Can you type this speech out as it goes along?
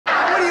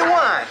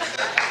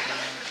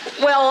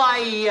Well, I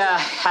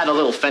had a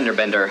little fender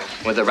bender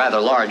with a rather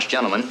large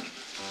gentleman.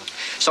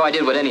 So I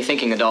did what any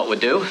thinking adult would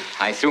do.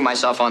 I threw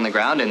myself on the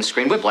ground and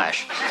screamed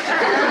whiplash.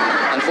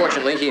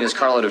 Unfortunately, he and his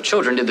carload of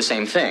children did the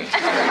same thing. You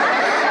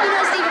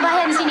know, Steve, if I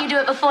hadn't seen you do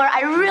it before,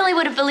 I really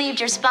would have believed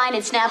your spine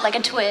had snapped like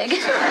a twig.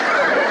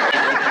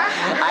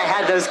 I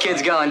had those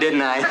kids going,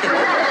 didn't I?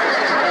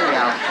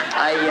 Anyhow,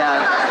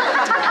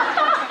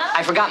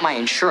 I forgot my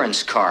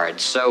insurance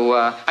card, so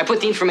I put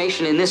the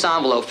information in this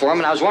envelope for him,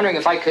 and I was wondering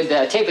if I could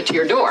tape it to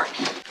your door.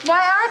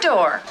 Why our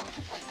door?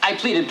 I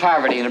pleaded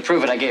poverty, and to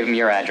prove it, I gave him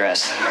your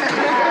address.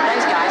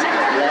 Thanks, guys.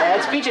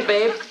 Let's beach it,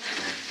 babe.